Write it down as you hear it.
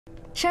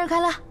生日快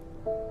乐！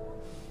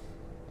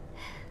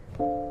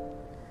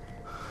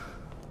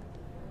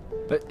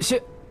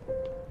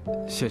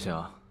谢谢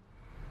啊。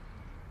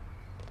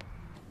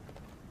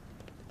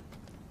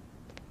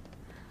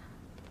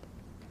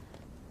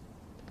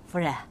夫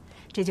人，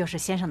这就是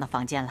先生的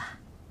房间了。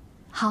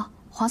好，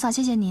黄嫂，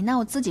谢谢你。那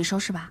我自己收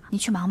拾吧，你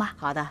去忙吧。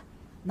好的，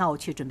那我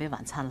去准备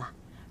晚餐了。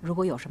如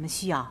果有什么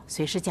需要，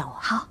随时叫我。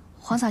好，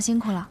黄嫂辛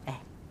苦了。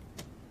哎。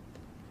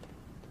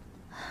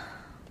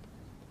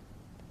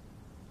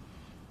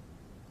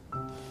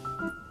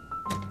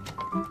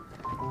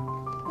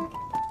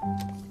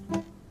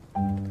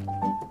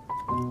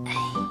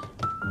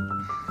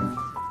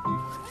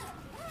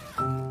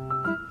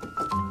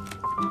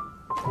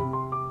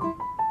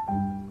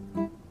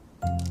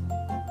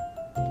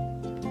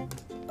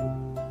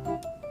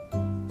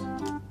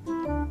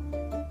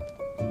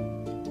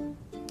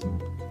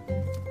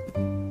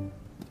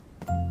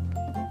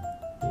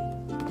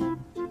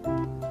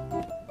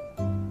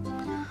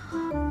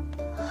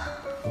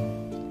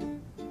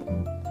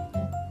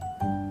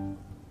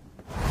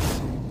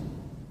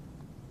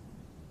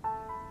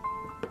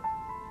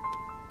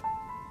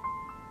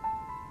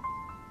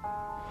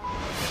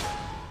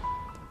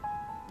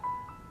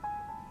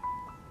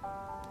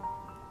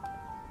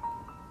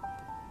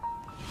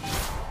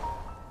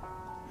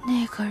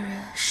 那个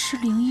人是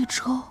淩异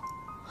洲。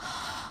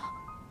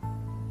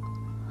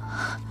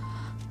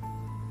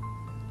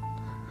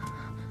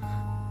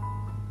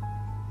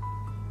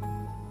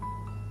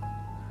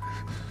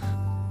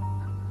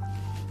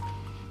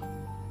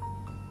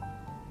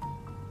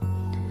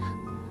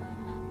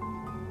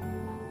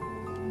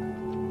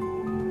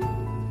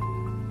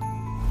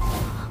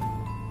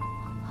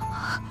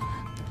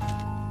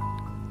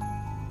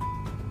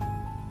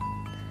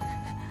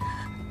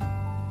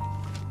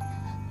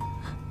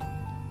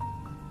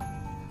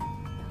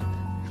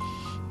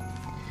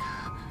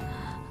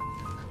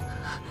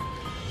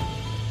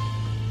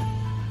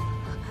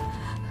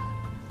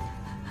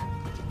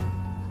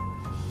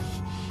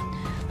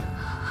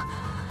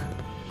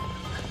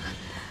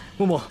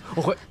木木，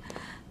我回。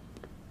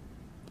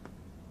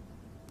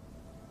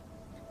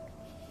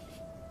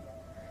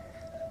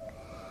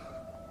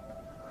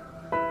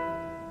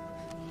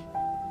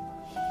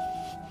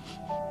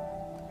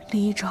淩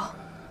异洲，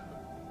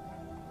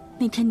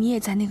那天你也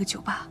在那个酒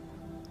吧，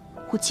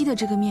我记得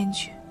这个面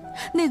具，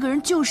那个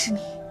人就是你。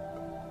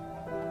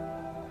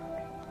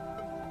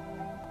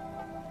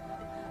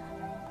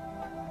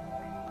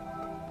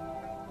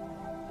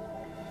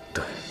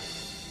对，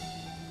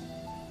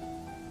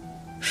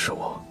是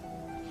我。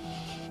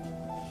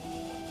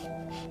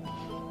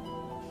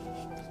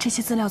 这些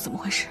资料怎么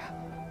回事？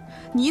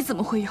你怎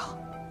么会有？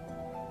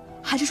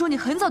还是说你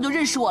很早就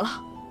认识我了？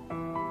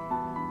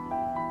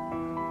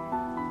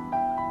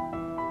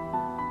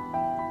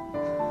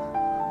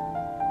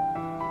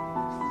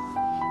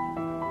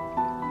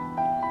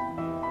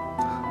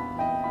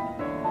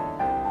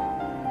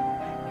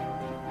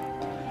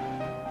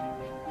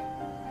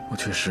我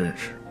确实认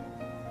识，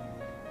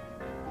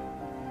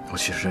我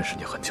其实认识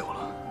你很久了。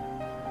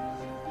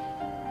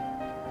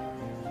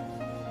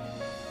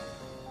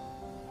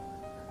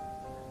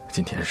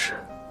 今天是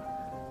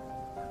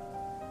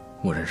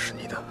我认识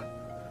你的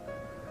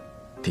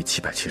第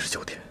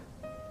779天。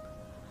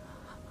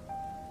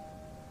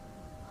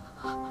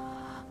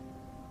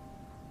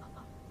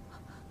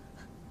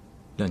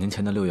2年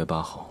前的6月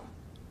8号，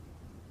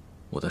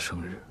我的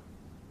生日。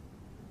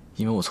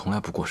因为我从来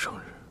不过生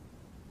日，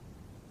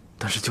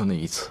但是就那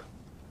一次，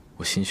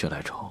我心血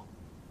来潮，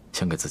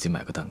想给自己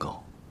买个蛋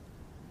糕。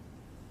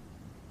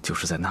就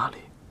是在那里，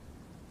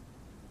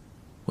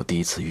我第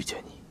一次遇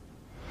见你。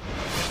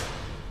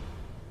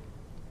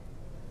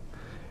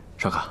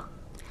 刷卡。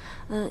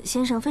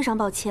先生，非常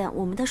抱歉，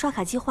我们的刷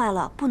卡机坏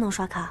了，不能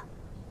刷卡。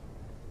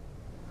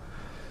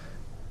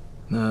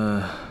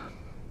那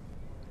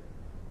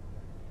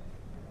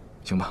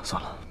行吧，算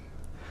了。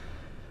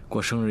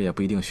过生日也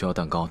不一定需要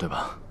蛋糕，对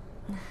吧？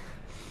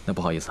那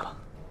不好意思了，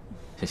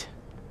谢谢。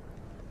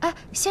哎，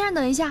先生，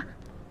等一下，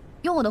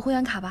用我的会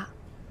员卡吧。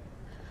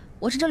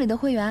我是这里的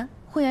会员，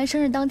会员生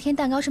日当天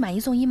蛋糕是买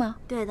1送1吗？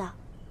对的。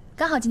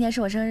刚好今天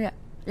是我生日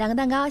，2个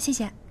蛋糕，谢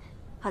谢。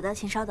好的，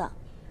请稍等。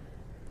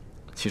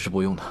 其实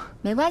不用的，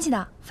没关系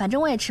的，反正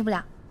我也吃不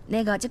了，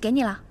那个就给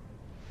你了。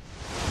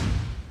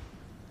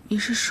你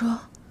是说，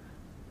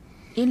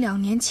你2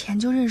年前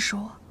就认识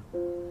我，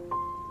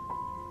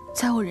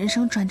在我人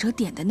生转折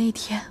点的那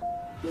天？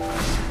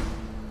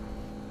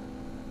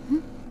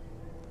嗯，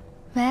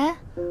喂，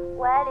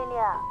丽丽，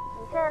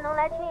你现在能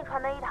来听一传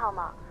媒一趟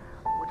吗？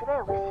我这边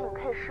有个戏，你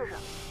可以试试。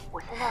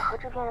我现在和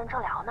制片人正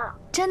聊呢。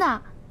真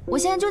的，我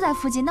现在就在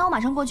附近，那我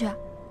马上过去。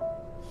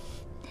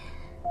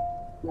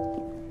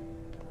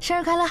生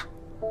日快乐！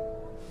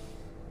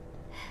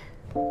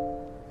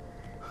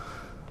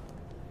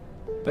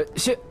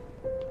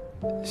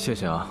谢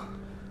谢啊，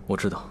我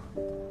知道，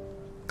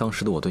当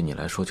时的我对你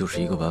来说就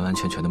是一个完完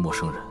全全的陌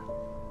生人，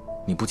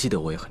你不记得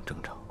我也很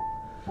正常。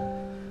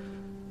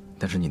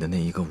但是你的那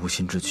一个无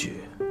心之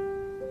举，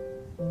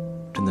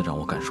真的让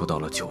我感受到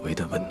了久违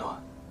的温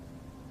暖。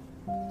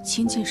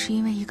仅仅是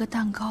因为一个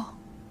蛋糕。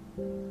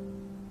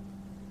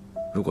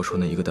如果说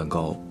那一个蛋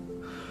糕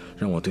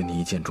让我对你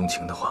一见钟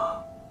情的话，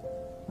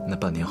那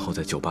半年后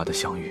在酒吧的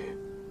相遇，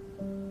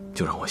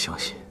就让我相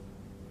信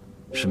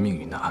是命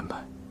运的安排，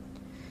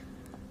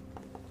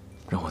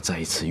让我再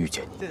一次遇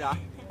见你。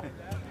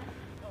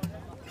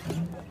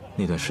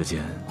那段时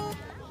间，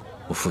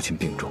我父亲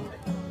病重，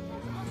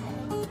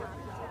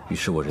于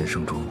是我人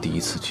生中第一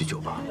次去酒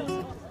吧。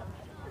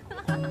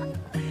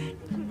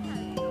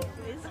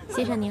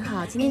先生您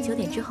好，今天9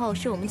点之后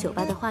是我们酒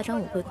吧的化妆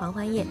舞会狂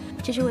欢夜，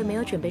这是为没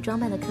有准备装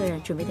扮的客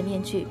人准备的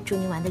面具，祝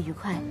您玩得愉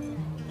快。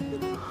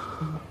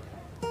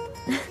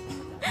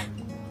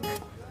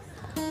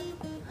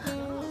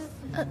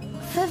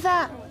菲菲，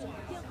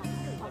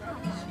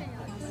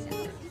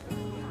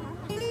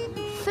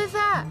菲菲，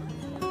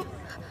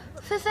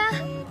菲菲，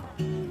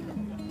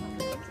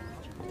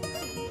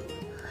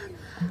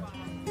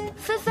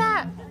菲菲，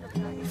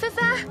菲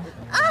菲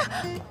啊！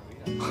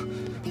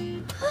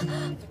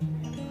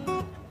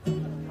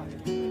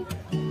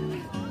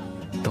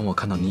当我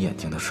看到你眼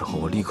睛的时候，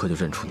我立刻就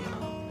认出你了。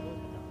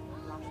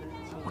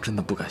我真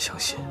的不敢相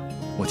信，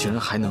我竟然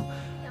还能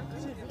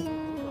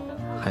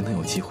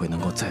有机会能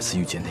够再次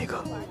遇见那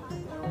个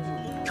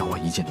让我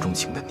一见钟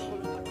情的你。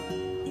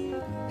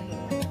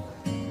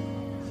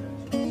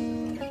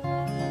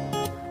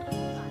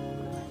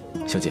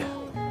小姐，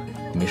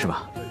你没事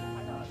吧？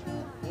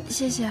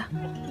谢谢。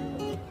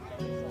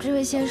这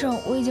位先生，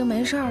我已经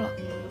没事了，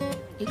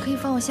你可以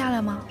放我下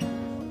来吗？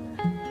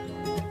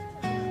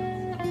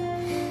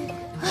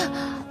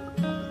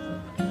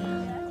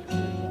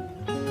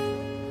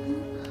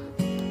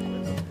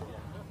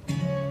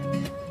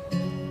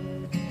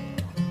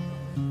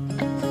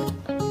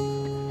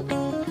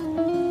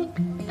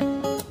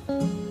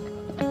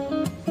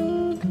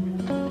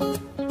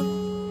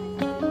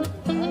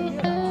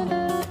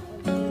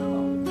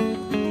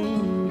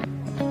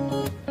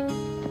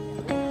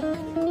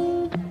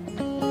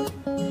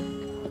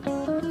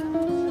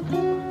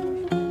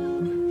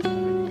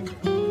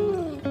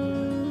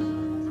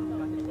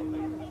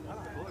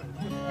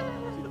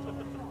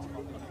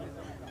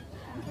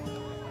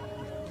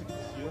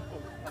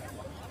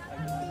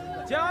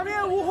假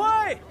面舞会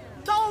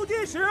倒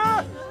计时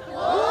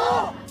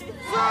，5、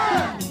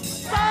4、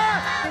3、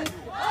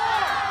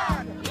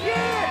2、1。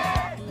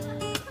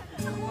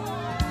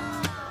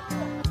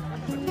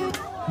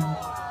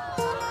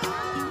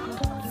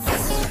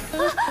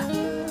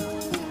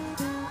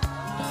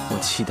我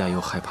期待又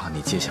害怕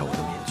你揭下我的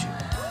面具，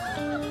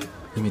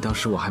因为当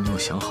时我还没有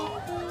想好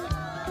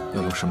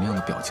要用什么样的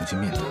表情去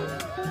面对，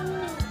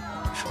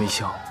是微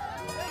笑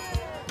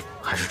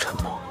还是沉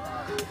默，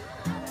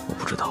我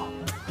不知道。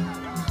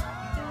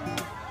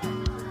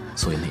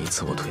所以那一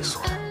次我退缩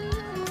了。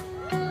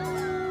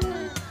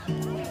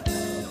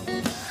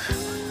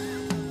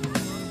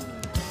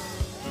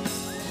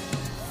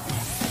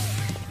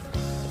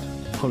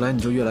后来你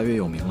就越来越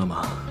有名了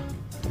嘛，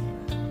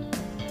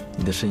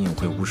你的身影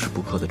会无时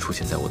不刻地出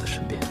现在我的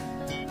身边。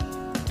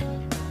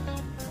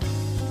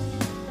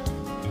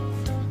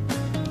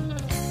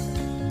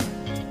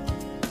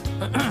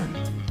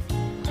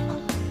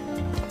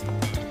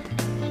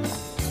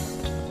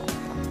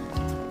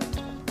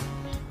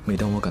每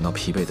当我感到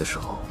疲惫的时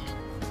候，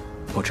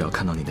我只要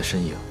看到你的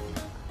身影，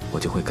我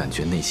就会感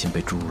觉内心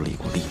被注入了一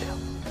股力量。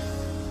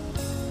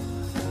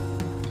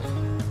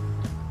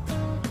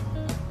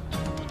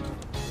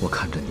我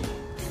看着你，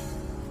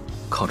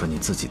靠着你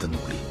自己的努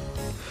力，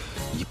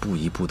一步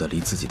一步地离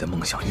自己的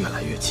梦想越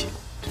来越近。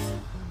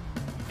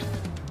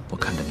我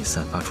看着你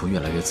散发出越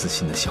来越自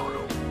信的笑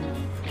容，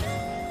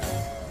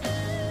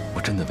我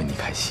真的为你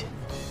开心。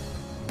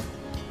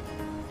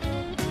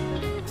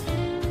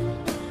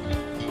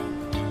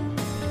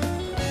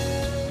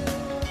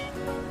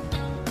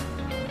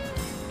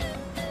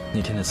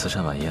那天的慈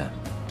善晚宴，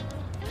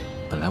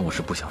本来我是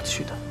不想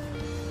去的，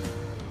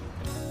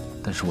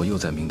但是我又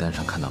在名单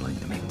上看到了你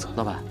的名字。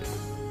老板，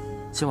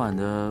今晚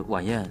的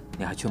晚宴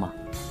你还去吗？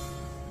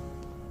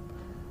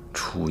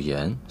楚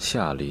言、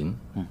夏林，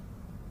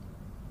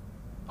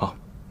好，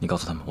你告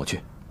诉他们我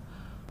去。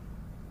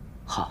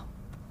好。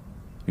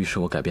于是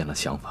我改变了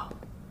想法，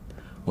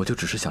我就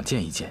只是想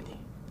见一见你。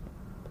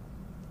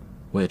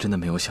我也真的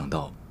没有想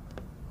到，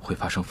会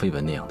发生绯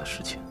闻那样的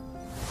事情。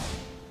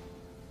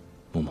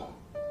木木。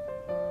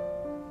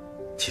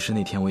其实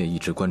那天我也一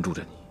直关注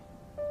着你，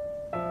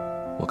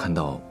我看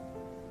到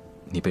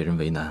你被人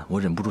为难，我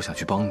忍不住想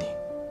去帮你，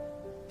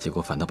结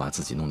果反倒把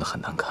自己弄得很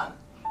难看。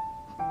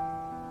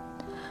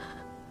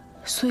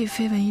所以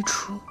绯闻一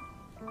出，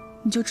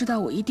你就知道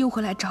我一定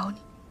会来找你，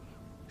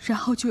然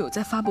后就有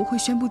在发布会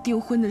宣布订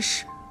婚的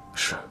事。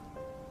是。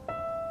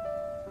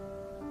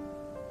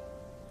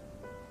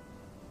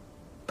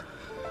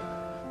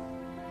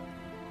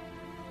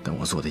但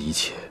我做的一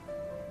切，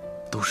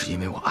都是因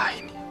为我爱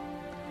你。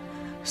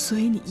所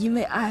以你因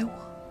为爱我，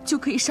就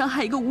可以伤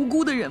害一个无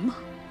辜的人吗？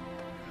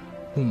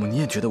木木，你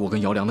也觉得我跟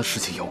姚良的事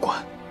情有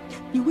关？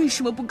你为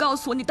什么不告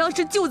诉我你当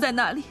时就在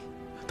那里？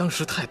当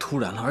时太突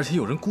然了，而且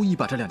有人故意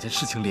把这2件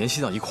事情联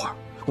系到一块儿，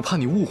我怕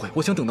你误会，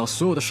我想等到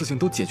所有的事情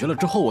都解决了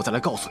之后，我再来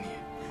告诉你。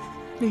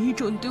林一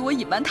舟，你对我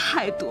隐瞒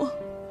太多。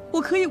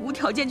我可以无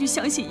条件去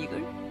相信一个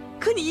人，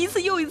可你一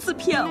次又一次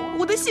骗我，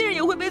我的信任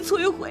也会被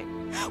摧毁。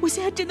我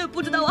现在真的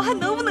不知道我还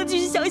能不能继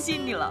续相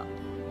信你了。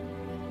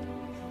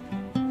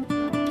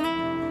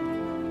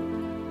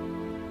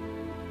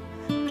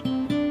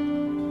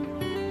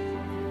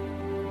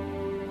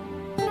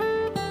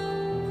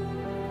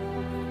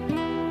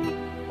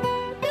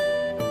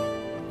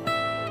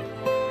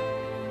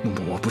木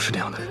木，我不是那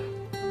样的人。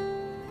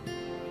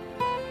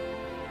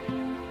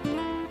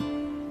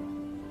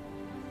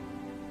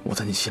我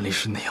在你心里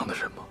是那样的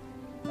人吗？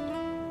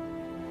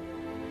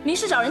民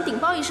事找人顶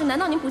包一事，难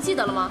道您不记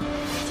得了吗？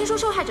听说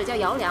受害者叫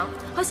姚良，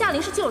和夏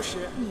林是旧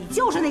识。你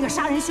就是那个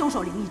杀人凶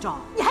手淩异洲，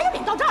你还有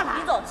脸到这儿来？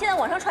林总，现在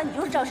网上传你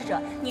就是肇事者，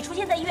你出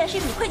现在医院是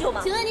因为你愧疚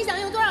吗？请问你想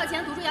用多少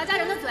钱堵住姚家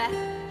人的嘴？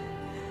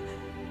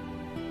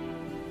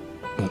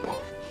木木，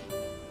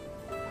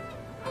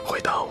回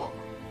答我。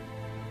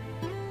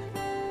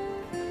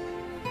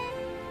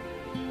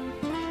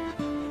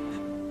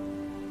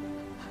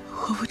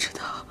我不知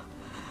道，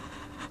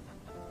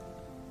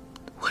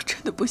我真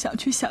的不想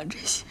去想这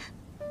些。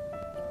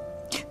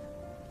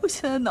我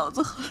现在脑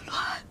子很乱，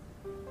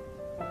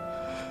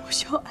我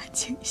需要安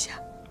静一下。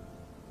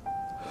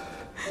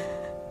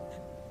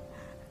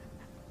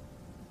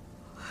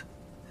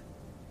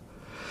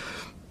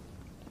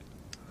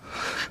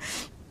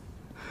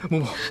木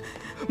木，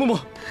木木，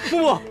木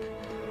木。